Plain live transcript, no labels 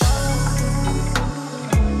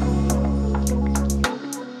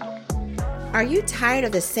Are you tired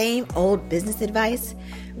of the same old business advice?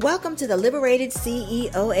 Welcome to the Liberated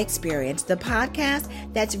CEO Experience, the podcast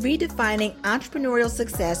that's redefining entrepreneurial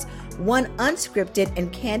success one unscripted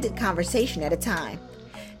and candid conversation at a time.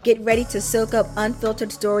 Get ready to soak up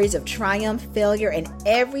unfiltered stories of triumph, failure, and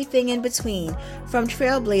everything in between from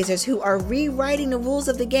trailblazers who are rewriting the rules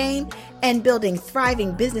of the game and building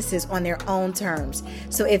thriving businesses on their own terms.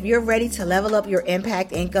 So if you're ready to level up your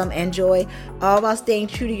impact, income, and joy, all while staying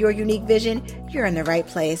true to your unique vision, you're in the right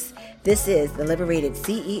place. This is the Liberated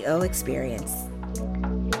CEO Experience.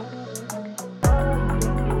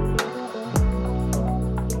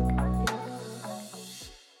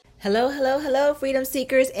 Hello, freedom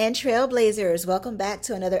seekers and trailblazers. Welcome back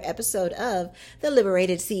to another episode of the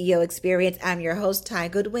Liberated CEO Experience. I'm your host, Ty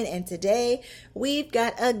Goodwin, and today we've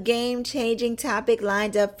got a game-changing topic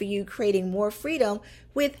lined up for you, creating more freedom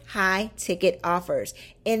with high-ticket offers.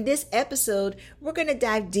 In this episode, we're going to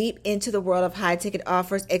dive deep into the world of high-ticket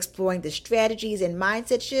offers, exploring the strategies and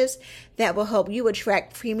mindset shifts that will help you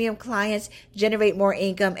attract premium clients, generate more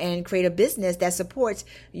income, and create a business that supports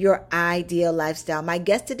your ideal lifestyle. My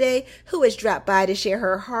guest today, who has dropped by to share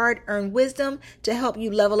her hard-earned wisdom to help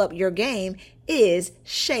you level up your game, is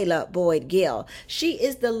Shayla Boyd-Gill. She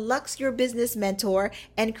is the Luxe Your Business mentor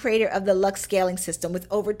and creator of the Luxe Scaling System with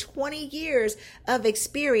over 20 years of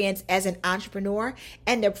experience as an entrepreneur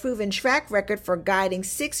and a proven track record for guiding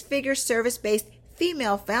six-figure service-based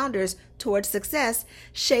female founders towards success.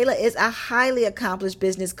 Shayla is a highly accomplished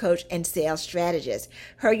business coach and sales strategist.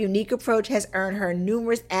 Her unique approach has earned her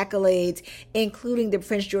numerous accolades, including the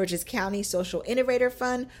Prince George's County Social Innovator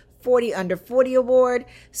Fund 40 Under 40 Award,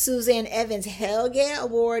 Suzanne Evans Hell Yeah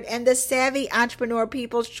Award, and the Savvy Entrepreneur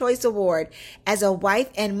People's Choice Award. As a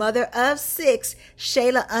wife and mother of 6,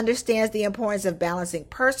 Shayla understands the importance of balancing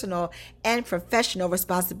personal and professional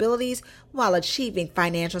responsibilities while achieving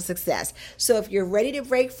financial success. So if you're ready to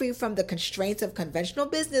break free from the constraints of conventional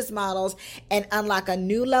business models and unlock a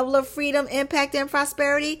new level of freedom, impact, and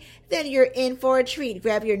prosperity, then you're in for a treat.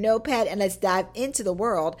 Grab your notepad and let's dive into the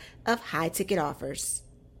world of high-ticket offers.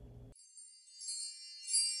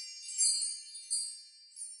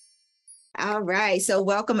 All right. So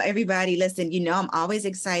welcome, everybody. Listen, I'm always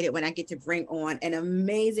excited when I get to bring on an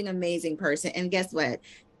amazing person. And guess what?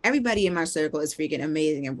 Everybody in my circle is freaking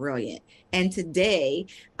amazing and brilliant. And today,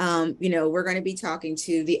 we're going to be talking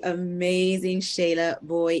to the amazing Shayla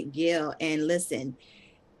Boyd-Gill. And listen,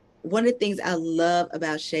 one of the things I love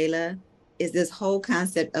about Shayla is this whole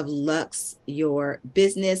concept of Luxe Your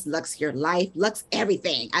Business, Luxe Your Life, Luxe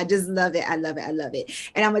everything. I just love it. I love it.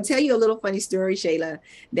 And I'm going to tell you a little funny story, Shayla,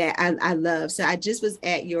 that I love. So I just was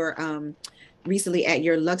at your, recently at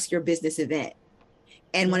your Luxe Your Business event.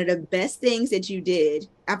 And one of the best things that you did,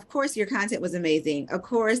 of course, your content was amazing. Of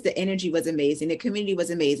course, the energy was amazing. The community was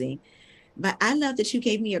amazing. But I love that you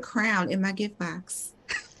gave me a crown in my gift box.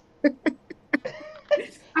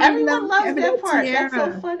 Everyone loves that part. Yeah.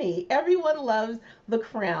 That's so funny. Everyone loves the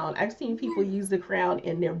crown. I've seen people use the crown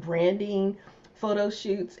in their branding photo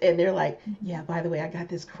shoots, and they're like, yeah, by the way, I got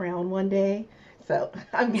this crown one day. So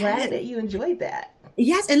I'm glad that you enjoyed that.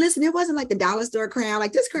 Yes. And listen, it wasn't like the dollar store crown.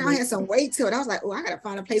 Like this crown had some weight to it. I was like, oh, I got to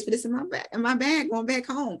find a place for this in my bag going back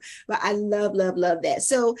home. But I love that.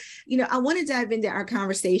 So, I want to dive into our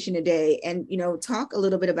conversation today and, talk a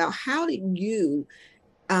little bit about how did you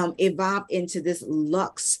evolve into this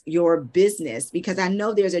Luxe Your Business, because I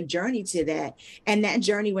know there's a journey to that. And that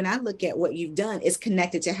journey, when I look at what you've done, is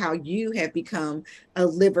connected to how you have become a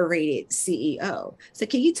liberated CEO. So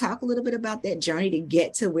can you talk a little bit about that journey to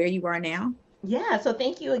get to where you are now? Yeah, so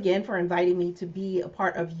thank you again for inviting me to be a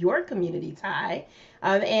part of your community, Ty.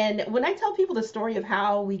 And when I tell people the story of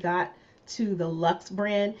how we got to the Luxe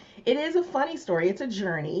brand, it is a funny story. It's a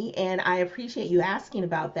journey, and I appreciate you asking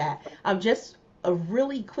about that. Just a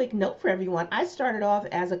really quick note for everyone. I started off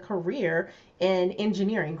as a career in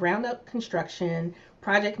engineering, ground up construction,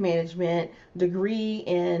 project management, degree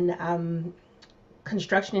in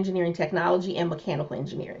construction engineering technology and mechanical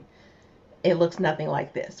engineering. It looks nothing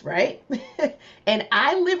like this, right? And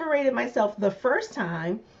I liberated myself the first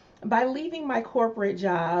time by leaving my corporate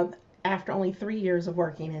job after only 3 years of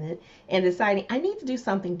working in it and deciding I need to do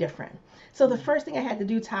something different. So the first thing I had to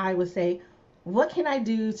do, Ty, was say, what can I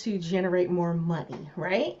do to generate more money,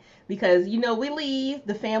 right? Because, we leave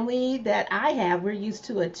the family that I have, we're used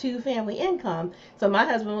to a 2-family income. So my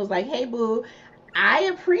husband was like, hey, boo, I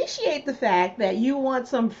appreciate the fact that you want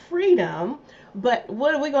some freedom, but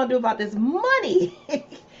what are we going to do about this money?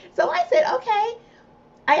 So I said, okay.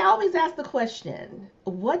 I always ask the question,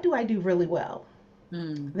 what do I do really well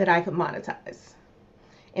that I could monetize?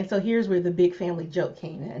 And so here's where the big family joke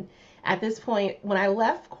came in. At this point, when I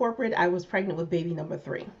left corporate, I was pregnant with baby number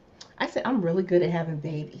 3. I said, I'm really good at having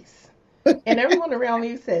babies. And everyone around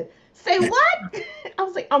me said, say what? I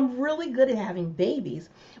was like, I'm really good at having babies.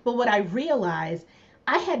 But what I realized,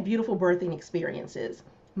 I had beautiful birthing experiences.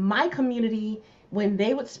 My community, when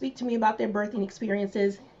they would speak to me about their birthing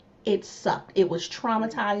experiences, it sucked. It was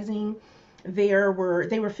traumatizing. They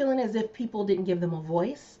were feeling as if people didn't give them a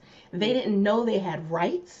voice. They didn't know they had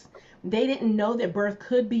rights. They didn't know that birth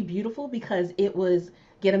could be beautiful because it was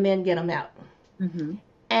get them in, get them out. Mm-hmm.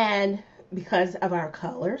 And because of our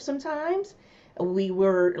color, sometimes we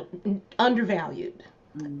were undervalued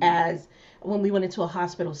as when we went into a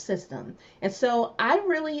hospital system. And so I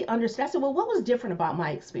really understood. I said, well, what was different about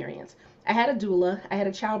my experience? I had a doula, I had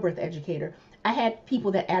a childbirth educator, I had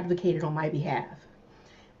people that advocated on my behalf.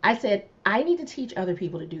 I said, I need to teach other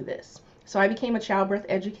people to do this. So I became a childbirth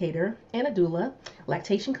educator and a doula,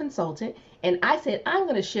 lactation consultant, and I said, I'm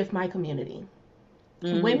going to shift my community.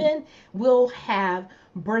 Women will have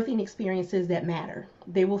birthing experiences that matter.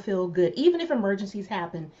 They will feel good. Even if emergencies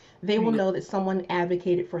happen, they will know that someone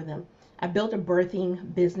advocated for them. I built a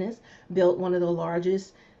birthing business, built one of the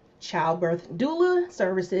largest childbirth doula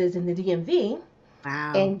services in the DMV.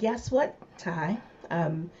 Wow. And guess what, Ty?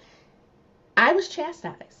 I was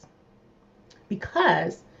chastised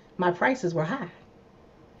because my prices were high.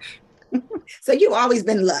 So you've always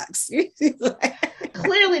been Luxe.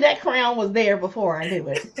 Clearly, that crown was there before I knew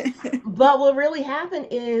it. But what really happened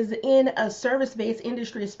is in a service-based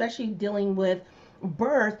industry, especially dealing with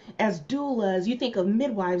birth, as doulas, you think of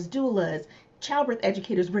midwives, doulas, childbirth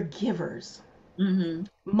educators, were givers. Mm-hmm.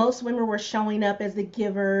 Most women were showing up as the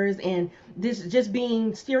givers, and this just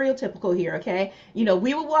being stereotypical here, okay? You know,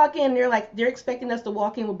 we would walk in, they're expecting us to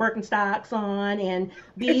walk in with Birkenstocks on and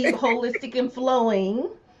be holistic and flowing.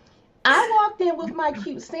 I walked in with my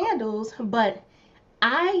cute sandals, but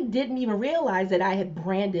I didn't even realize that I had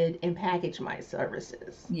branded and packaged my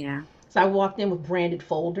services. Yeah. So I walked in with branded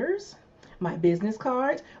folders, my business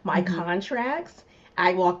cards, my contracts.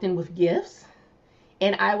 I walked in with gifts,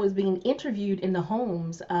 and I was being interviewed in the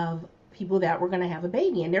homes of people that were going to have a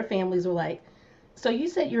baby, and their families were like, so you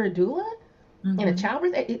said you're a doula and a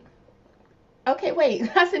childbirth? Okay, wait.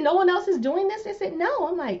 I said, no one else is doing this? They said, no.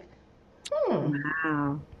 I'm like,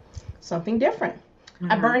 Wow. something different.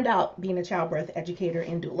 I burned out being a childbirth educator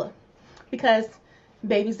and doula because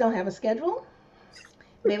babies don't have a schedule.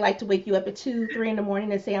 They like to wake you up at 2, 3 in the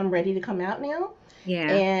morning and say, I'm ready to come out now. Yeah.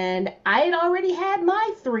 And I had already had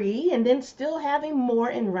my 3 and then still having more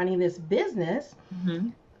in running this business.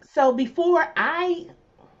 So before I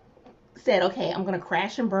said, okay, I'm going to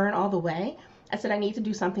crash and burn all the way, I said, I need to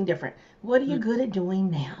do something different. What are you good at doing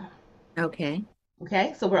now? Okay.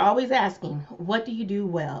 Okay. So we're always asking, what do you do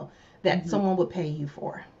well that someone would pay you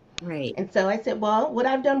for? Right. And so I said, well, what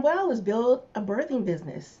I've done well is build a birthing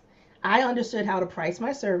business. I understood how to price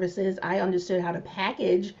my services. I understood how to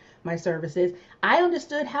package my services. I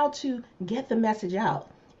understood how to get the message out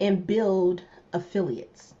and build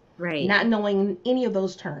affiliates. Right. Not knowing any of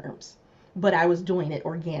those terms, but I was doing it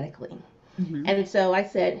organically. And so I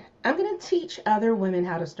said, I'm going to teach other women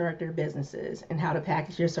how to start their businesses and how to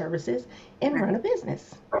package their services and run a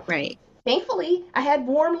business. Right. Thankfully, I had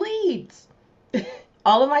warm leads.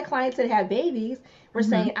 All of my clients that had babies were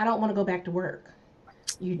saying, I don't want to go back to work.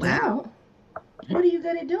 You don't? What are you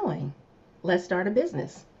good at doing? Let's start a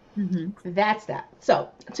business. That's that. So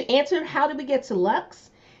to answer, how did we get to Luxe?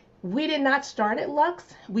 We did not start at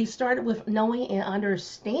Luxe. We started with knowing and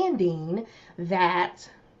understanding that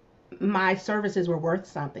my services were worth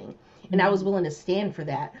something. And I was willing to stand for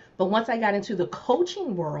that. But once I got into the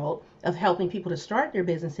coaching world of helping people to start their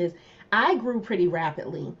businesses, I grew pretty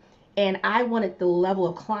rapidly. And I wanted the level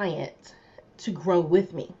of client to grow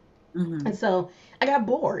with me. And so I got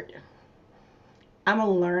bored. I'm a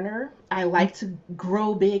learner. I like to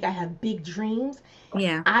grow big. I have big dreams.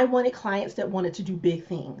 Yeah. I wanted clients that wanted to do big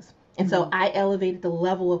things. And so I elevated the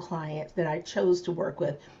level of clients that I chose to work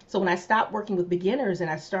with. So when I stopped working with beginners and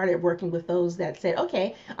I started working with those that said,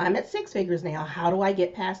 okay, I'm at 6 figures now. How do I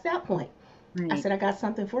get past that point? I said, I got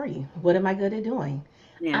something for you. What am I good at doing?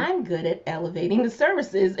 I'm good at elevating the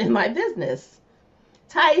services in my business.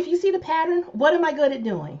 Ty, if you see the pattern, what am I good at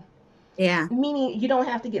doing? Yeah. Meaning you don't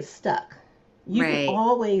have to get stuck. You can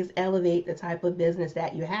always elevate the type of business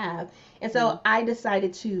that you have. And so I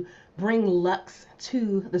decided to bring Luxe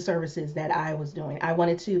to the services that I was doing. I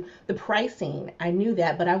wanted to, the pricing, I knew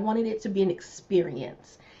that, but I wanted it to be an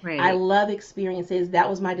experience. I love experiences. That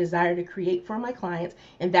was my desire to create for my clients.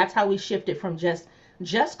 And that's how we shifted from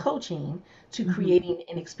just coaching to creating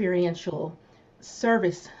an experiential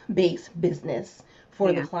service-based business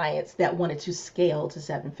for the Yeah. clients that wanted to scale to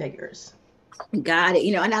seven figures. Got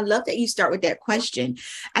it. And I love that you start with that question.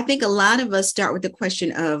 I think a lot of us start with the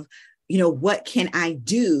question of, what can I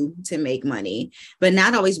do to make money, but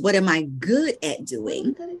not always what am I good at What am I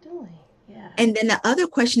doing? good at doing? Yeah. And then the other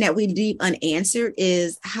question that we leave unanswered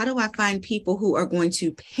is, how do I find people who are going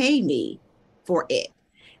to pay me for it?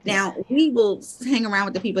 Yeah. Now, we will hang around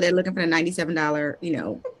with the people that are looking for the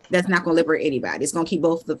 $97, that's not going to liberate anybody. It's going to keep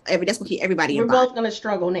that's going to keep everybody in We're bond. both going to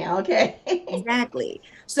struggle now. Okay. Exactly.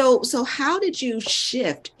 So how did you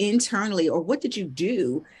shift internally, or what did you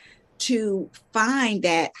do to find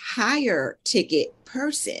that higher ticket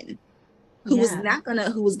person Yeah.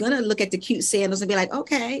 who was gonna look at the cute sandals and be like,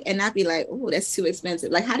 okay, and not be like, oh, that's too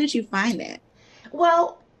expensive? Like, how did you find that?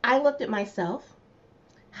 Well, I looked at myself.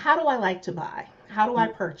 How do I like to buy? How do I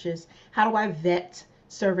purchase? How do I vet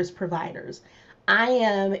service providers? I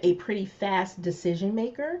am a pretty fast decision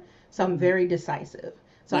maker, so I'm very decisive.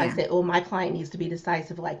 So I Yeah. said, oh, my client needs to be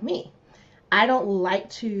decisive like me. I don't like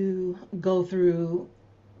to go through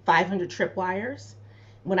 500 tripwires.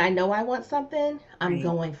 When I know I want something, I'm Right.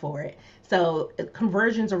 going for it. So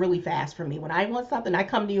conversions are really fast for me. When I want something, I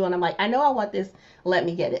come to you and I'm like, I know I want this, let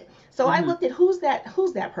me get it. So I Mm-hmm. looked at who's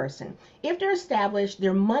that person. If they're established,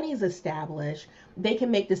 their money's established, they can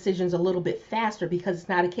make decisions a little bit faster because it's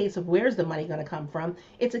not a case of where's the money going to come from.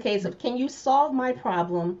 It's a case of can you solve my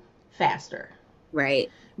problem faster? Right.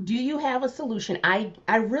 Do you have a solution? I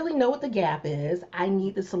really know what the gap is. I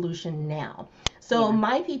need the solution now. So Yeah.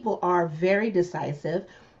 my people are very decisive.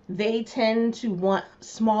 They tend to want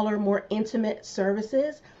smaller, more intimate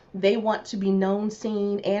services. They want to be known,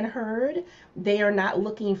 seen, and heard. They are not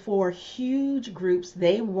looking for huge groups.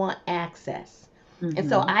 They want access. And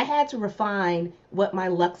so Mm-hmm. I had to refine what my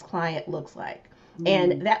Luxe client looks like.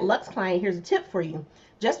 And Mm. that Luxe client, here's a tip for you.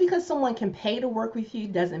 Just because someone can pay to work with you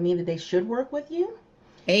doesn't mean that they should work with you.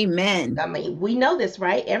 Amen. I mean, we know this,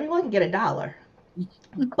 right? Everyone can get $1.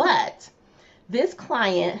 But this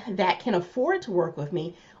client that can afford to work with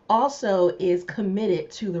me also is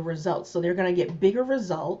committed to the results. So they're going to get bigger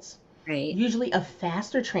results, Right. usually a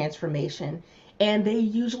faster transformation, and they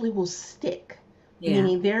usually will stick, Yeah.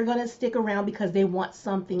 meaning they're going to stick around because they want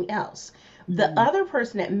something else. The Mm-hmm. other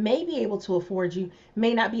person that may be able to afford you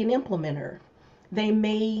may not be an implementer. They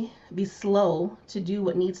may be slow to do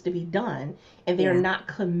what needs to be done, and they're Yeah. not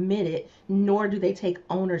committed, nor do they take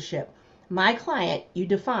ownership. My client, you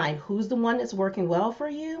define who's the one that's working well for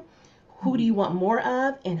you, who do Mhm. you want more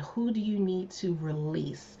of, and who do you need to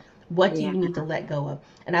release? What do Yeah. you need to let go of?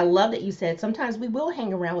 And I love that you said sometimes we will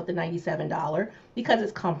hang around with the $97 because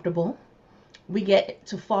it's comfortable. We get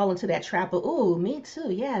to fall into that trap of, ooh, me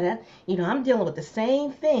too. Yeah, I'm dealing with the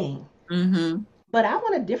same thing, Mm-hmm. but I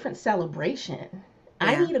want a different celebration.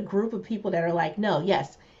 I Yeah. need a group of people that are like, no,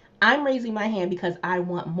 yes, I'm raising my hand because I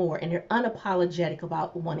want more, and they're unapologetic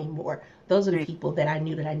about wanting more. Those are the Right. people that I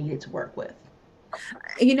knew that I needed to work with.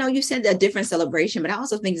 You said a different celebration, but I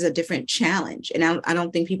also think it's a different challenge. And I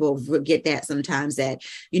don't think people forget that sometimes that,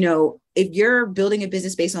 if you're building a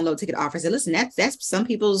business based on low ticket offers, and listen, that's some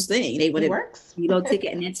people's thing. They want It to works. be low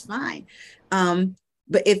ticket, and that's fine.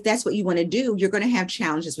 But if that's what you want to do, you're going to have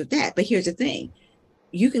challenges with that. But here's the thing.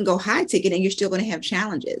 You can go high ticket and you're still going to have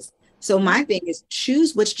challenges. So Yeah, my thing is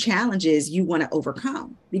choose which challenges you want to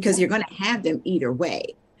overcome because yeah, you're going to have them either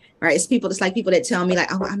way. Right. It's like people that tell me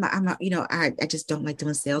like, oh, I'm not, I just don't like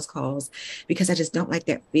doing sales calls because I just don't like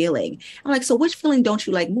that feeling. I'm like, so which feeling don't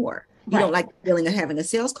you like more? You don't right. like the feeling of having a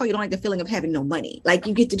sales call. You don't like the feeling of having no money. Like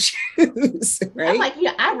you get to choose, I'm right? like,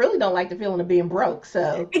 yeah, I really don't like the feeling of being broke.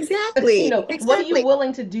 So, Exactly. what are you Exactly.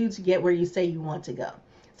 willing to do to get where you say you want to go?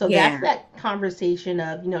 So that's Yeah. that conversation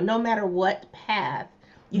of, no matter what path,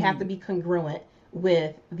 you have to Mhm. be congruent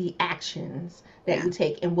with the actions that Yeah. you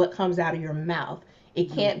take and what comes out of your mouth. It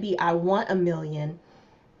Mhm. can't be, I want a million,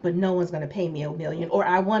 but no one's going to pay me a million, or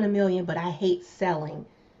I want a million, but I hate selling.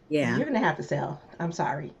 Yeah. You're going to have to sell. I'm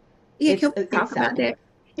sorry. Yeah, It's, can we it's talk about selling. that?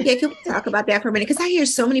 Yeah, can we talk about that for a minute? Because I hear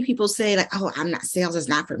so many people say, like, oh, I'm not sales is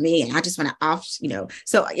not for me. And I just want to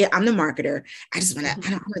So yeah, I'm the marketer. I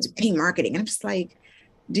want to pay marketing. And I'm just like,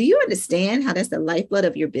 do you understand how that's the lifeblood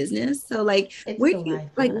of your business? So like It's the where do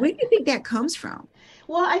lifeblood. you think that comes from?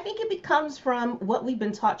 Well, I think it comes from what we've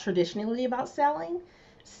been taught traditionally about selling.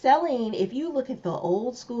 Selling, if you look at the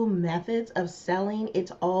old school methods of selling,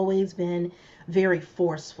 it's always been very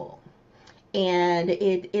forceful. And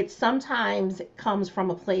it sometimes comes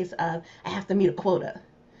from a place of, I have to meet a quota.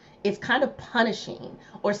 It's kind of punishing.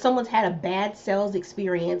 Or someone's had a bad sales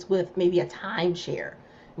experience with maybe a timeshare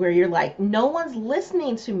where you're like, no one's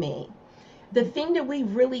listening to me. The thing that we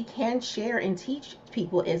really can share and teach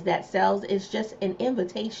people is that sales is just an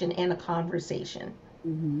invitation and a conversation.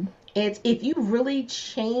 Mm-hmm. It's if you really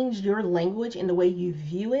change your language and the way you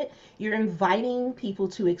view it, you're inviting people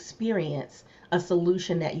to experience a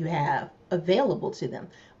solution that you have available to them.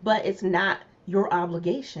 But it's not your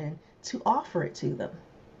obligation to offer it to them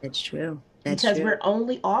That's true. That's because true. we're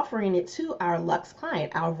only offering it to our Luxe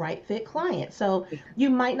client, our right fit client. So you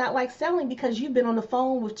might not like selling because you've been on the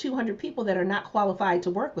phone with 200 people that are not qualified to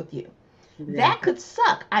work with you. That Exactly. could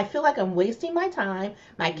suck. I feel like I'm wasting my time,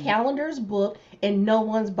 my Mm. calendar's booked, and no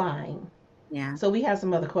one's buying. Yeah. So we have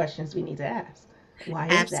some other questions we need to ask. Why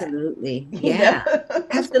is that? Absolutely. You know? Yeah.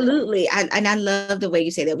 Absolutely. And I love the way you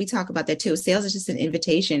say that. We talk about that too. Sales is just an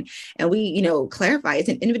invitation. And we, clarify it's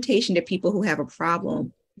an invitation to people who have a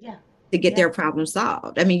problem Yeah. to get Yeah. their problem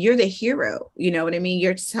solved. I mean, you're the hero. You know what I mean?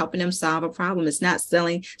 You're just helping them solve a problem. It's not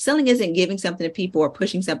selling. Selling isn't giving something to people or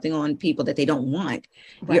pushing something on people that they don't want.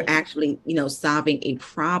 You're Right. actually, solving a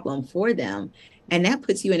problem for them. And that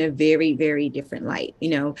puts you in a very, very different light.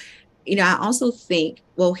 I also think,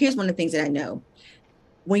 well, here's one of the things that I know.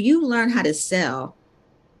 When you learn how to sell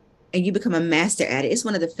and you become a master at it, it's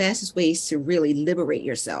one of the fastest ways to really liberate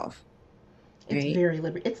yourself. It's Right. very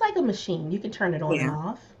liberal. It's like a machine. You can turn it on and Yeah.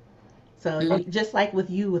 off. So you Mhm. just like with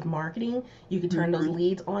you with marketing, you can turn those Mhm.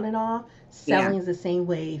 leads on and off. Yeah. Selling is the same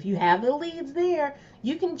way. If you have the leads there,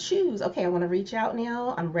 you can choose, okay, I want to reach out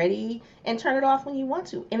now. I'm ready and turn it off when you want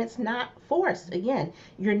to. And it's not forced. Again,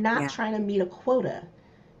 you're not Yeah. trying to meet a quota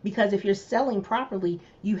because if you're selling properly,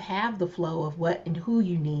 you have the flow of what and who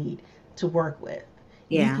you need to work with.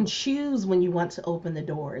 You Yeah. can choose when you want to open the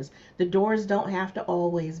doors. The doors don't have to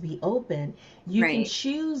always be open. You can Right.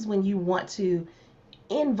 choose when you want to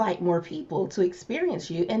invite more people to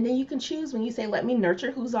experience you, and then you can choose when you say let me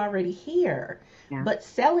nurture who's already here. Yeah. But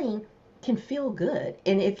selling can feel good,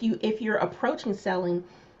 and if you're approaching selling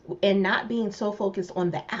and not being so focused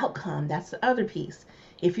on the outcome, that's the other piece.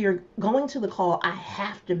 If you're going to the call, I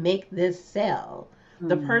have to make this sell,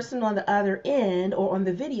 the Mm. person on the other end or on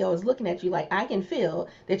the video is looking at you like I can feel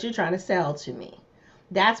that you're trying to sell to me.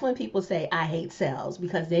 That's when people say I hate sales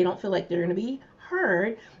because they don't feel like they're going to be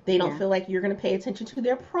heard. They don't Yeah. feel like you're going to pay attention to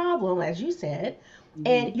their problem, as you said,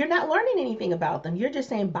 and Mhm. you're not learning anything about them. You're just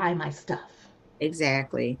saying buy my stuff.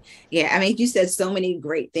 Exactly. Yeah. I mean, you said so many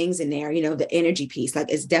great things in there, the energy piece,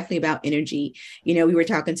 like it's definitely about energy. We were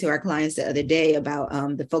talking to our clients the other day about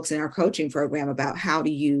the folks in our coaching program about how do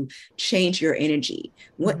you change your energy?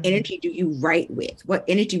 What Mm-hmm. energy do you write with? What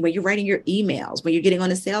energy when you're writing your emails, when you're getting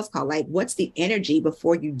on a sales call, like what's the energy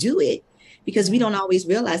before you do it? Because we Yeah, don't always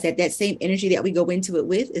realize that that same energy that we go into it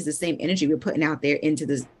with is the same energy we're putting out there into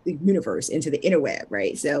the universe, into the interweb,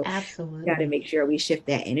 right? So got to absolutely. make sure we shift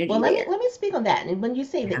that Well, energy let there. me speak on that. And when you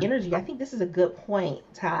say the Yeah. energy, I think this is a good point,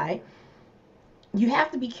 Ty. You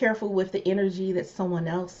have to be careful with the energy that someone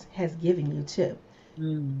else has given you too.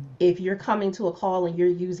 Mm. If you're coming to a call and you're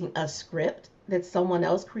using a script that someone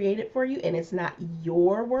else created for you and it's not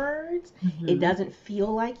your words, it Mhm. doesn't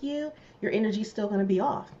feel like you, your energy's still going to be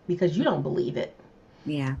off because you don't Mhm. believe it.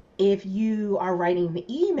 Yeah. If you are writing the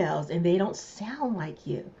emails and they don't sound like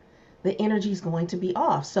you, the energy is going to be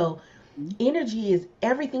off. So, Mhm. energy is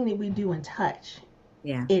everything that we do in touch.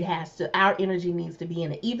 Yeah. It has to, our energy needs to be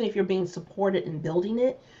in it. Even if you're being supported in building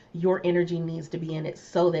it, your energy needs to be in it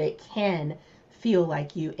so that it can feel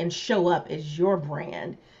like you and show up as your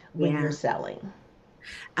brand when you're Yeah. selling.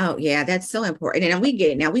 Oh, yeah. That's so important. And we get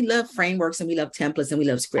it. Now we love frameworks and we love templates and we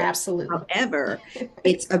love scripts. Absolutely. However,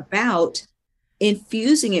 it's about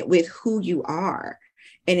infusing it with who you are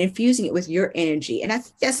and infusing it with your energy. And I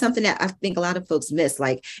think that's something that I think a lot of folks miss.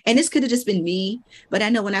 Like, and this could have just been me, but I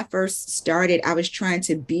know when I first started, I was trying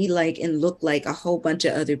to be like and look like a whole bunch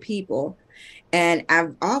of other people. And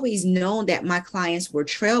I've always known that my clients were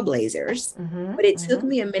trailblazers, Mm-hmm. but it took Mm-hmm.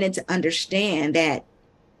 me a minute to understand that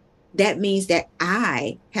that means that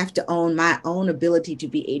I have to own my own ability to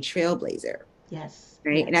be a trailblazer. Yes.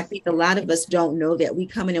 Right. And I Yes. think a lot of us don't know that we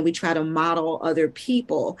come in and we try to model other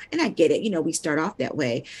people. And I get it, we start off that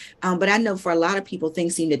way. But I know for a lot of people,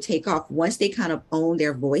 things seem to take off once they kind of own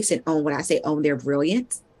their voice and own what I say, own their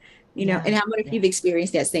brilliance, Yeah. and how many of Yeah. you've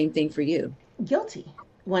experienced that same thing for you? Guilty.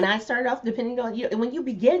 When I started off, depending on you, and when you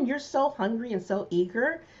begin, you're so hungry and so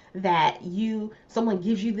eager that someone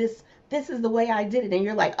gives you this is the way I did it, and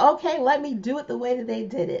you're like, okay, let me do it the way that they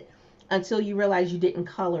did it, until you realize you didn't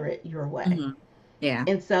color it your way. Mhm. Yeah.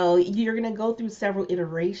 And so you're going to go through several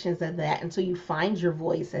iterations of that until you find your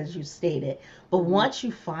voice, as you stated. But Mhm. once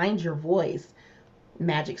you find your voice,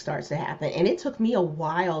 magic starts to happen. And it took me a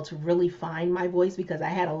while to really find my voice because I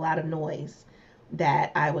had a lot of noise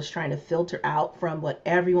that I was trying to filter out from what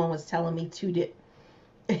everyone was telling me to do.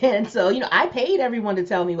 And so, I paid everyone to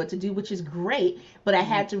tell me what to do, which is great, but I Mhm.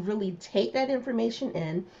 had to really take that information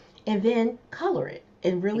in and then color it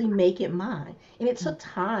and really make it mine. And it took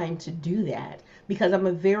time to do that because I'm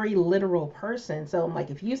a very literal person. So I'm like,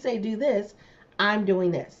 if you say do this, I'm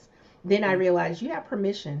doing this. Then I Yeah. realized you have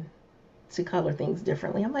permission to color things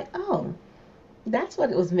differently. I'm like, oh, that's what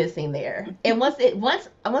it was missing there. And once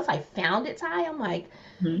I found it, Ty, I'm like,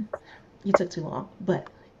 Mhm. you took too long. But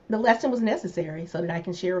the lesson was necessary so that I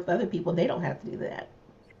can share with other people. They don't have to do that.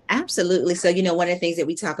 Absolutely. So, one of the things that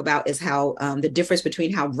we talk about is how the difference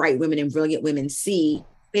between how bright women and brilliant women see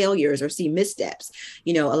failures or see missteps.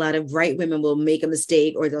 A lot of bright women will make a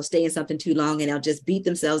mistake or they'll stay in something too long and they'll just beat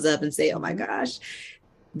themselves up and say, oh my Mm-hmm. gosh.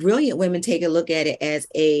 Brilliant women take a look at it as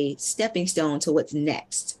a stepping stone to what's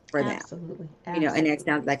next for them. Absolutely. And that sounds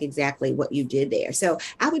Absolutely. like exactly what you did there. So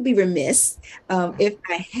I would be remiss if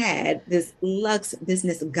I had this Luxe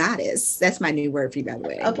business goddess. That's my new word for you, by the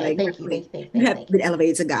way. Okay. Like, Thank you. definitely, Thank you. Thank you. you Thank you. have Thank you. been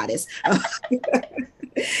elevated to goddess.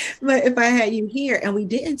 But if I had you here and we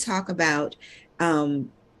didn't talk about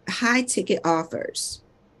high ticket offers,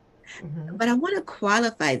 Mm-hmm. but I want to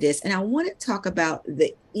qualify this and I want to talk about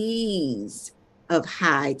the ease of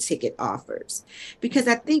high ticket offers. Because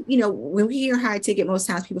I think, when we hear high ticket, most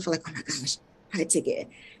times people feel like, oh my gosh, high ticket.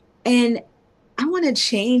 And I want to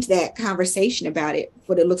change that conversation about it,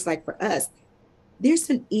 what it looks like for us. There's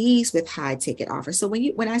some ease with high ticket offers. So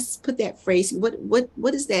when I put that phrase,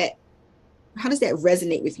 what is that? How does that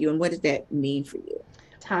resonate with you, and what does that mean for you?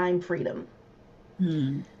 Time freedom.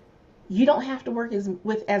 Hmm. You don't have to work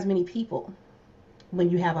with as many people when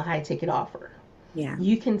you have a high ticket offer. Yeah.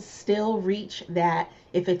 You can still reach that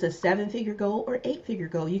if it's a 7 figure goal or 8 figure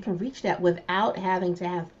goal. You can reach that without having to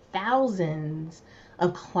have thousands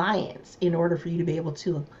of clients in order for you to be able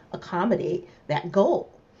to accommodate that goal.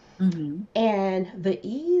 Hmm. And the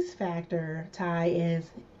ease factor, Ty, is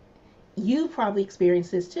you probably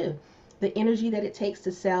experienced this too. The energy that it takes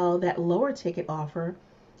to sell that lower ticket offer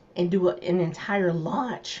and do an entire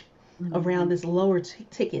launch around Hmm. this lower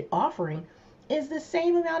ticket offering is the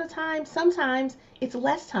same amount of time. Sometimes it's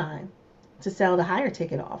less time to sell the higher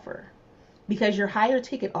ticket offer because your higher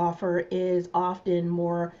ticket offer is often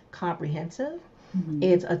more comprehensive. Hmm.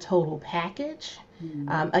 It's a total package.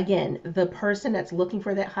 Hmm. Again, the person that's looking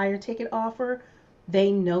for that higher ticket offer,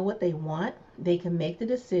 they know what they want. They can make the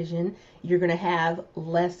decision. You're going to have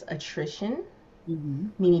less attrition, Hmm.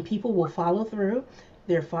 meaning people will follow through.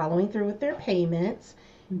 They're following through with their payments.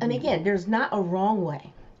 And Hmm. again, there's not a wrong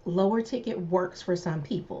way. Lower ticket works for some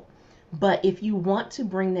people. But if you want to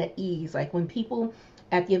bring that ease, like when people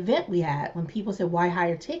at the event we had, when people said, why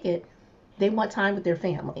higher ticket? They want time with their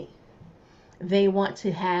family. They want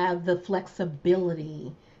to have the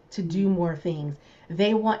flexibility to do Hmm. more things.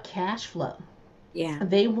 They want cash flow. Yeah.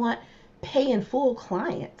 They want pay in full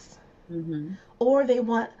clients. Hmm. Or they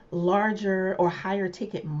want larger or higher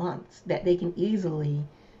ticket months that they can easily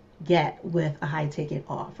get with a high ticket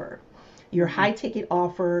offer. Your Hmm. high ticket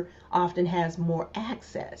offer often has more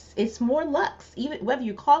access. It's more luxe. Even whether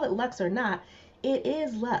you call it luxe or not, it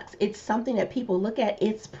is luxe. It's something that people look at,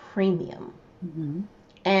 it's premium. Hmm.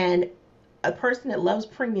 And a person that loves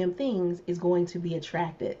premium things is going to be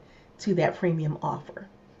attracted to that premium offer.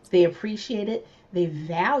 They appreciate it, they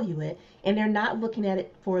value it, and they're not looking at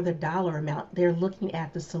it for the dollar amount. They're looking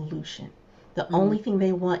at the solution. The Hmm. only thing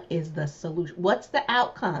they want is the solution. What's the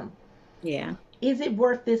outcome? Yeah. Is it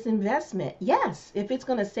worth this investment? Yes. If it's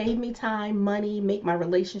going to save me time, money, make my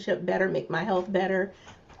relationship better, make my health better,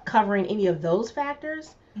 covering any of those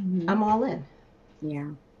factors, Hmm. I'm all in. Yeah.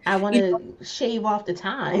 I want You to shave off the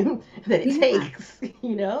time that it yeah. takes,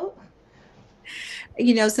 you know?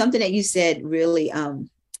 Something that you said really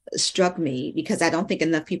struck me because I don't think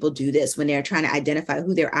enough people do this when they're trying to identify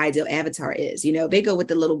who their ideal avatar is. They go with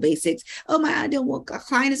the little basics. Oh, my ideal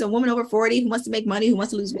client is a woman over 40 who wants to make money, who wants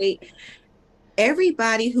to lose weight.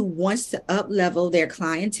 Everybody who wants to up level their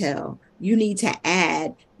clientele, you need to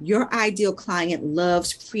add your ideal client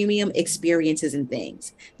loves premium experiences and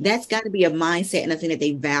things. That's got to be a mindset and a thing that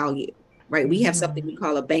they value. Right. We have something Mm-hmm. we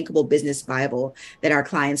call a bankable business Bible that our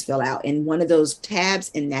clients fill out. And one of those tabs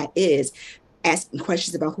in that is asking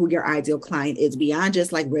questions about who your ideal client is beyond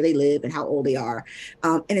just like where they live and how old they are.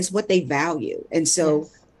 And it's what they value. And so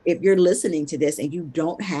Yes. if you're listening to this and you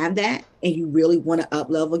don't have that and you really want to up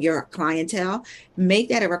level your clientele, make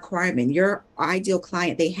that a requirement. Your ideal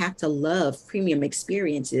client, they have to love premium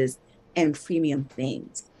experiences and premium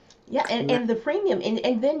things. Yeah, and the premium,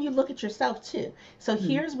 and then you look at yourself too. So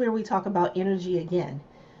here's where we talk about energy again.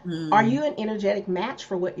 Are Mm-hmm. you an energetic match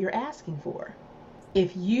for what you're asking for?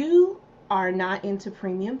 If you are not into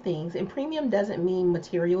premium things, and premium doesn't mean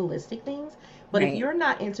materialistic things, but if Right. you're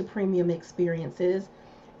not into premium experiences,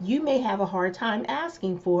 you may have a hard time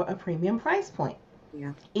asking for a premium price point.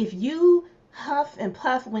 Yeah. If you huff and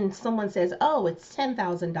puff when someone says, "Oh, it's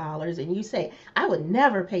 $10,000," and you say, "I would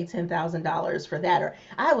never pay $10,000 for that," or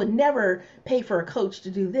 "I would never pay for a coach to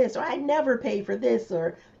do this," or "I never pay for this,"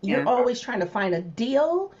 or you're Yeah. always trying to find a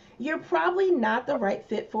deal, you're probably not the right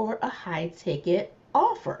fit for a high ticket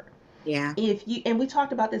offer. Yeah. If you And we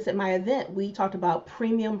talked about this at my event, we talked about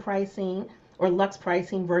premium pricing or luxe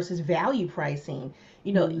pricing versus value pricing.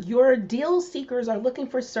 Mm-hmm. Your deal seekers are looking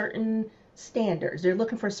for certain standards. They're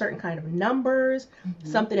looking for certain kind of numbers, Mm-hmm.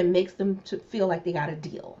 something that makes them to feel like they got a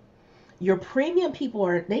deal. Your premium people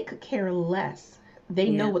they could care less. They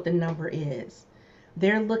know Yeah. what the number is.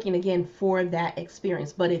 They're looking again for that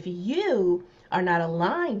experience. But if you are not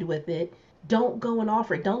aligned with it, don't go and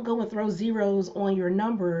offer it. Don't go and throw zeros on your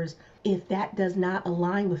numbers if that does not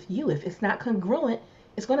align with you. If it's not congruent,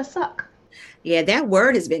 it's going to suck. Yeah, that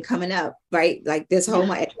word has been coming up, right? Like this Yeah.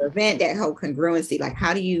 whole at your event, that whole congruency. Like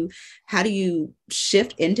how do you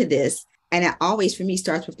shift into this? And it always for me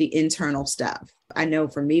starts with the internal stuff. I know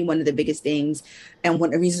for me, one of the biggest things, and one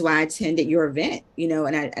of the reasons why I attended your event,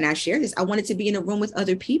 and I share this, I wanted to be in a room with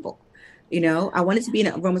other people. I wanted to be in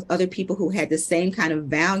a room with other people who had the same kind of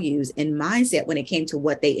values and mindset when it came to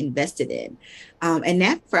what they invested in. And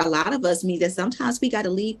that for a lot of us means that sometimes we got to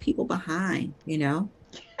leave people behind. Yeah.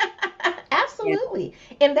 Absolutely.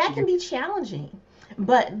 And that Yeah. can be challenging.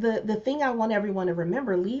 But the thing I want everyone to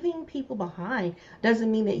remember, leaving people behind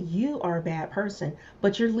doesn't mean that you are a bad person,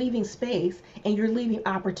 but you're leaving space and you're leaving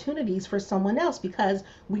opportunities for someone else, because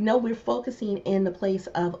we know we're focusing in the place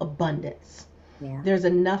of abundance. Yeah. There's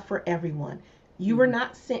enough for everyone. You were Mhm.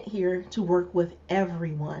 not sent here to work with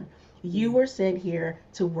everyone. You Yeah. were sent here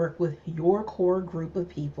to work with your core group of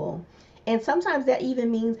people. And sometimes that even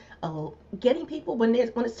means getting people when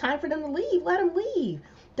it's time for them to leave, let them leave.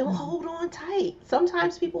 Don't Mhm. hold on tight.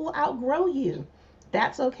 Sometimes people will outgrow you.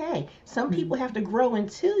 That's okay. Some people have Mhm. to grow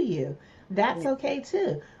into you. That's Yeah. okay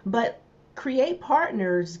too. But create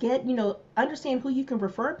partners, understand who you can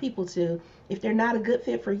refer people to. If they're not a good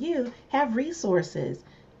fit for you, have resources.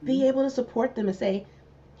 Be Mhm. able to support them and say,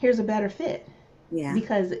 here's a better fit. Yeah.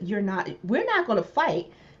 Because we're not going to fight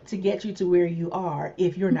to get you to where you are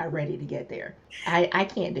if you're not ready to get there. I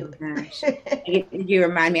can't do Oh gosh. it. You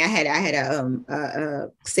remind me, I had a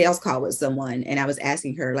sales call with someone and I was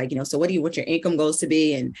asking her, like, so what's your income goals to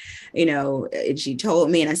be? And she told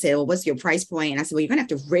me, and I said, well, what's your price point? And I said, well, you're gonna have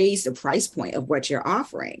to raise the price point of what you're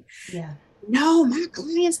offering. Yeah. No, my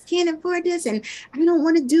clients can't afford this, and I don't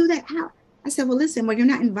want to do that. How? I said, well, listen, well, you're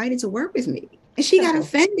not invited to work with me. And she got Simple.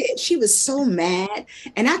 offended. She was so mad.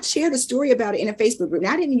 And I shared a story about it in a Facebook group.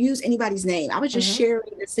 Now, I didn't use anybody's name. I was just Hmm.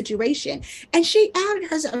 sharing the situation. And she outed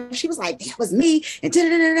herself. She was like, that was me. And da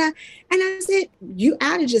da da da. And I said, you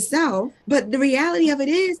outed yourself. But the reality of it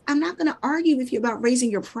is, I'm not going to argue with you about raising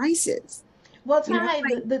your prices. Well, Ty,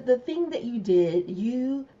 Like, the thing that you did,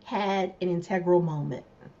 you had an integral moment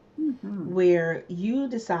mhm. where you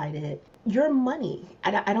decided your money,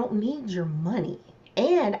 I don't need your money.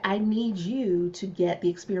 And I need you to get the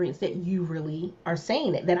experience that you really are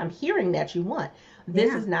saying that I'm hearing that you want.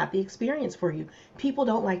 This Yeah. is not the experience for you. People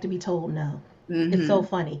don't like to be told no. It's so Hmm.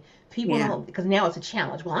 funny. People Yeah. don't, because now it's a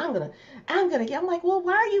challenge. Well, I'm gonna get. I'm like, well,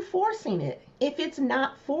 why are you forcing it? If it's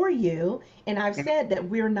not for you, and I've Yeah. said that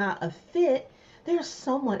we're not a fit, there's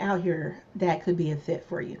someone out here that could be a fit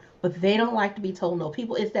for you, but they don't like to be told no.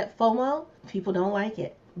 People, it's that FOMO. People don't like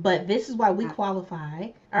it. But this is why we qualify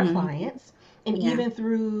our Hmm. clients. And Yeah. even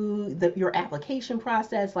through your application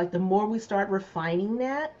process, like the more we start refining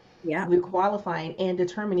that, Yeah. we're qualifying and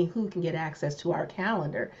determining who can get access to our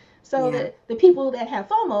calendar. So Yeah. that the people that have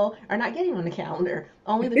FOMO are not getting on the calendar.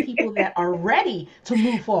 Only the people that are ready to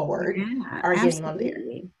move forward Yeah, are getting on there.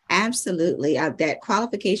 absolutely. Absolutely. That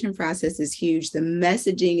qualification process is huge. The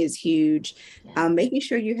messaging is huge. Yeah. Making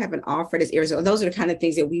sure you have an offer that's irresistible. Those are the kind of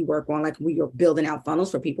things that we work on, like we are building out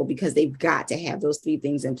funnels for people because they've got to have those three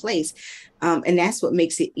things in place. And that's what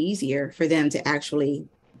makes it easier for them to actually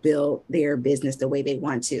build their business the way they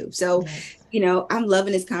want to. So, Yes. I'm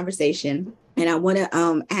loving this conversation. And I want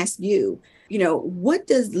to ask you, what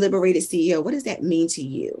does liberated CEO, what does that mean to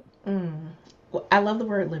you? Mm. Well, I love the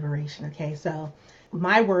word liberation. Okay, so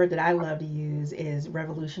my word that I love to use is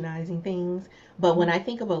revolutionizing things. But when I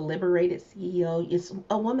think of a liberated CEO, it's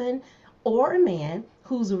a woman or a man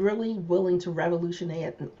who's really willing to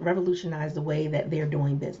revolutionize the way that they're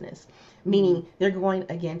doing business. Mhm. Meaning they're going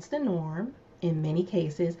against the norm in many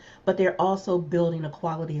cases, but they're also building a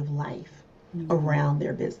quality of life Mhm. around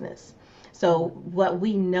their business. So what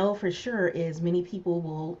we know for sure is many people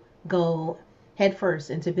will go headfirst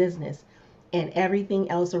into business and everything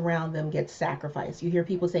else around them gets sacrificed. You hear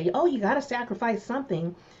people say, "Oh, you got to sacrifice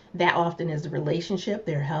something." That often is the relationship,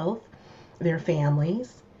 their health, their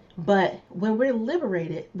families. But when we're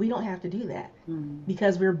liberated, we don't have to do that Mm.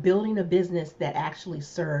 because we're building a business that actually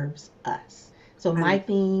serves us. So I, my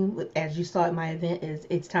theme, as you saw at my event, is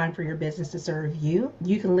it's time for your business to serve you.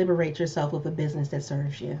 You can liberate yourself with a business that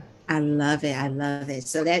serves you. I love it. I love it.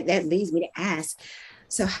 So that leads me to ask,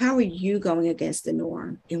 so how are you going against the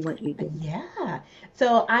norm in what you do? Yeah.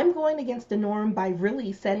 So I'm going against the norm by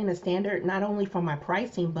really setting a standard not only for my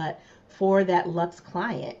pricing, but for that Luxe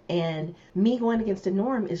client. And me going against the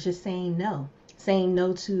norm is just saying no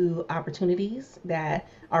to opportunities that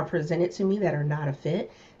are presented to me that are not a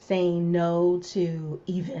fit, saying no to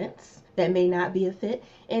events that may not be a fit.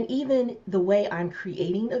 And even the way I'm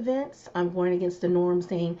creating events, I'm going against the norm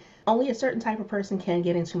saying only a certain type of person can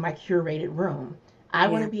get into my curated room. I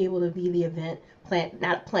want Yeah. to be able to be the event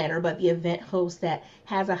not planner, but the event host that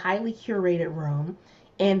has a highly curated room.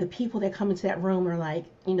 And the people that come into that room are like,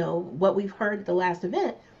 what we've heard at the last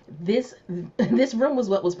event. This this room was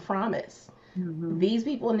what was promised. Mm-hmm. These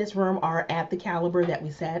people in this room are at the caliber that we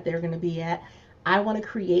said they're going to be at. I want to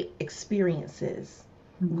create experiences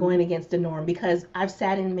Mm-hmm. going against the norm because I've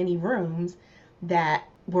sat in many rooms that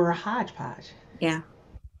were a hodgepodge. Yeah.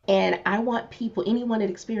 And I want people, anyone that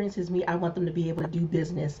experiences me, I want them to be able to do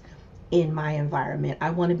business in my environment.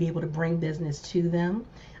 I want to be able to bring business to them.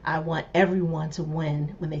 I want everyone to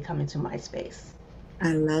win when they come into my space.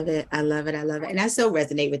 I love it. I love it. I love it. And I so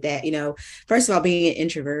resonate with that. First of all, being an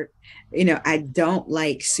introvert, I don't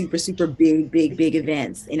like super, super big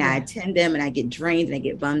events. And I Yeah. attend them and I get drained and I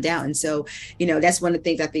get bummed out. And so, that's one of the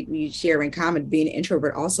things I think we share in common, being an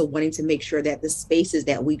introvert, also wanting to make sure that the spaces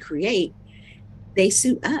that we create, they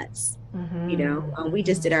suit us. Mm-hmm. We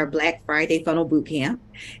just did Mm-hmm. our Black Friday funnel boot camp,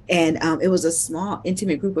 and it was a small,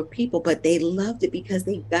 intimate group of people, but they loved it because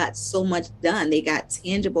they got so much done. They got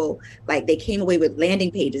tangible, like they came away with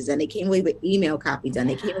landing pages and they came away with email copies and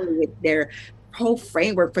they came Yeah. away with their whole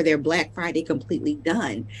framework for their Black Friday completely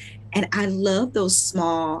done. And I love those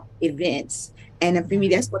small events. And for Yeah. me,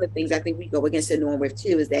 that's one of the things I think we go against the norm with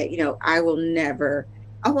too, is that, I will never,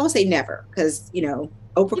 I won't say never, because,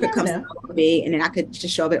 Oprah You could never come know. to me and then I could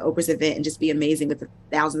just show up at Oprah's event and just be amazing with a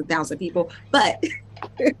thousand people. But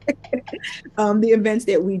the events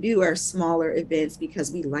that we do are smaller events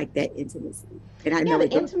because we like that intimacy. And I Yeah, know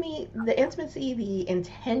it goes. the intimacy, the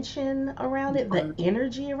intention around it, the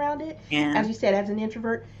energy around it. Yeah. As you said, as an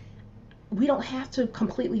introvert, we don't have to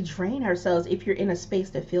completely drain ourselves if you're in a space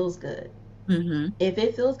that feels good. Mm-hmm. If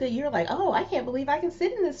it feels good, you're like, oh, I can't believe I can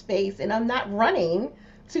sit in this space and I'm not running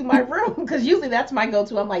to my room because usually that's my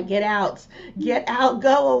go-to. I'm like, get out,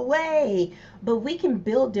 go away. But we can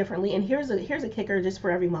build differently. And here's a kicker just for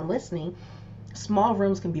everyone listening. Small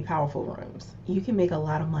rooms can be powerful rooms. You can make a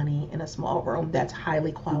lot of money in a small room that's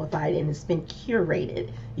highly qualified and it's been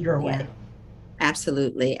curated your Yeah. way.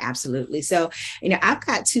 Absolutely, absolutely. So, I've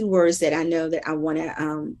got two words that I know that I want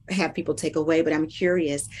to have people take away, but I'm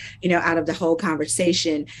curious, out of the whole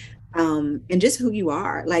conversation, and just who you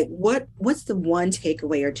are. Like, what's the one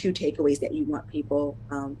takeaway or two takeaways that you want people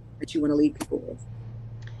that you want to leave people with?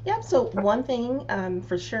 Yep. So one thing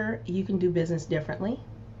for sure, you can do business differently.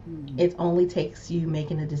 Mhm. It only takes you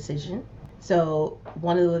making a decision. So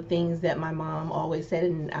one of the things that my mom always said,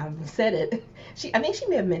 and I've said it, I think she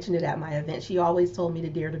may have mentioned it at my event. She always told me to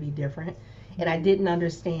dare to be different, and I didn't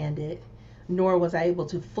understand it, nor was I able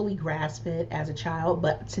to fully grasp it as a child.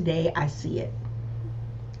 But today I see it.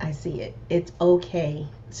 I see it. It's okay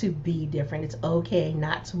to be different. It's okay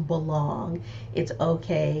not to belong. It's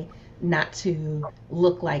okay not to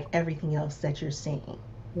look like everything else that you're seeing.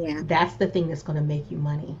 Yeah. That's the thing that's going to make you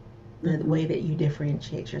money, the Hmm. way that you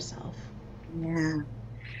differentiate yourself. Yeah.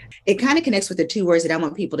 It kind of connects with the two words that I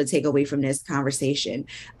want people to take away from this conversation.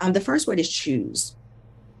 The first word is choose.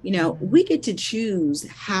 We get to choose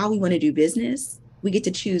how we want to do business. We get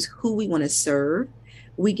to choose who we want to serve.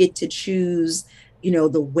 We get to choose,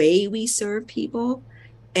 the way we serve people.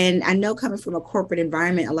 And I know coming from a corporate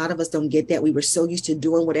environment, a lot of us don't get that. We were so used to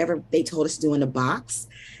doing whatever they told us to do in the box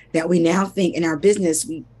that we now think in our business,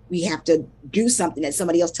 we have to do something that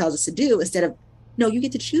somebody else tells us to do instead of, no, you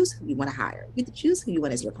get to choose who you want to hire. You get to choose who you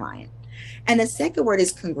want as your client. And the second word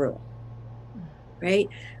is congruent, right?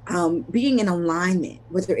 Being in alignment,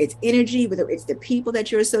 whether it's energy, whether it's the people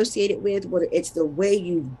that you're associated with, whether it's the way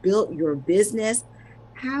you've built your business,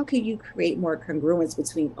 how can you create more congruence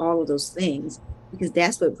between all of those things? Because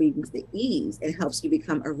that's what brings the ease and helps you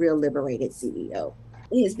become a real liberated CEO.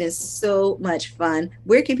 It has been so much fun.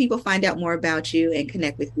 Where can people find out more about you and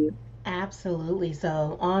connect with you? Absolutely.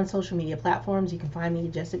 So on social media platforms, you can find me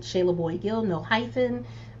just at Shayla Boyd-Gill, no hyphen.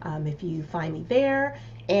 If you find me there,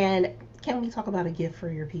 and can we talk about a gift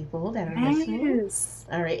for your people that are listening? Yes.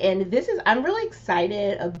 All right, and I'm really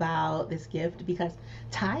excited about this gift because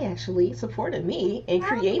Ty actually supported me in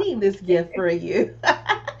creating this gift for you.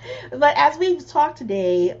 But as we've talked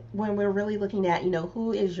today, when we're really looking at,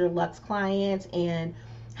 who is your Luxe client and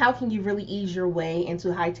how can you really ease your way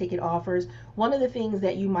into high ticket offers, one of the things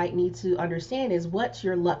that you might need to understand is what's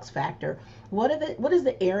your Luxe factor? What is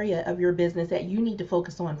the area of your business that you need to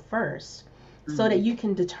focus on first? So that Mhm. you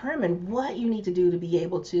can determine what you need to do to be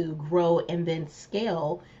able to grow and then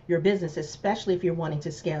scale your business, especially if you're wanting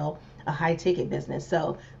to scale a high ticket business.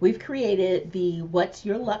 So we've created the What's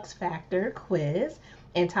Your Luxe Factor quiz.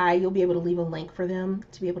 And Ty, you'll be able to leave a link for them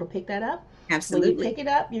to be able to pick that up. When you Absolutely. pick it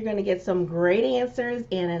up, you're going to get some great answers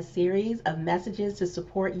and a series of messages to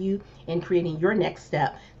support you in creating your next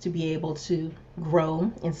step to be able to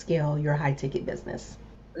grow and scale your high ticket business.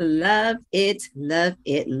 Love it, love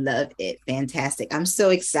it, love it. Fantastic. I'm so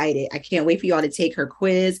excited. I can't wait for y'all to take her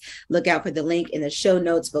quiz. Look out for the link in the show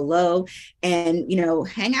notes below and,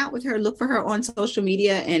 hang out with her, look for her on social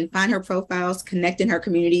media and find her profiles, connect in her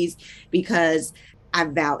communities because I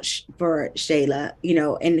vouch for Shayla,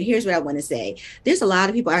 and here's what I want to say. There's a lot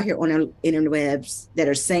of people out here on the interwebs that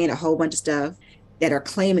are saying a whole bunch of stuff, that are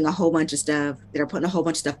claiming a whole bunch of stuff, that are putting a whole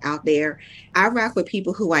bunch of stuff out there. I rock with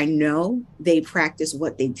people who I know they practice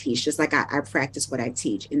what they teach, just like I practice what I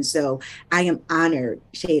teach. And so I am honored,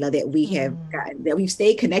 Shayla, Mm, that we've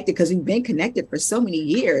stayed connected because we've been connected for so many I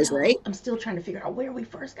years, right? know. I'm still trying to figure out where we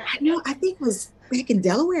first got I know, I connected. think it was back in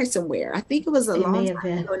Delaware somewhere. I think it was a It long may time have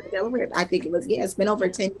been. ago in Delaware. I think it was, yeah, it's been over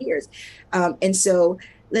Yeah. 10 years. And so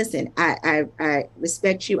listen, I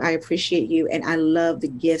respect you, I appreciate you, and I love the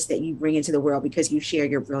gifts that you bring into the world because you share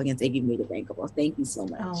your brilliance and you made it bankable. Thank you so Oh,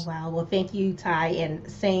 much. wow. Well, thank you, Ty, and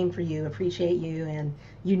same for you. Appreciate you. And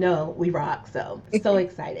we rock. So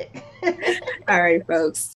excited. All right,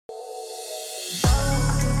 folks.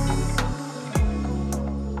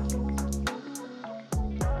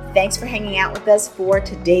 Thanks for hanging out with us for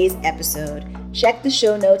today's episode. Check the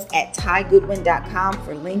show notes at tygoodwin.com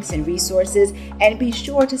for links and resources, and be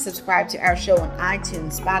sure to subscribe to our show on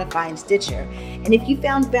iTunes, Spotify, and Stitcher. And if you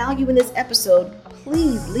found value in this episode,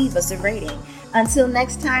 please leave us a rating. Until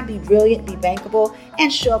next time, be brilliant, be bankable,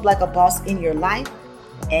 and show up like a boss in your life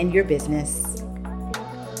and your business.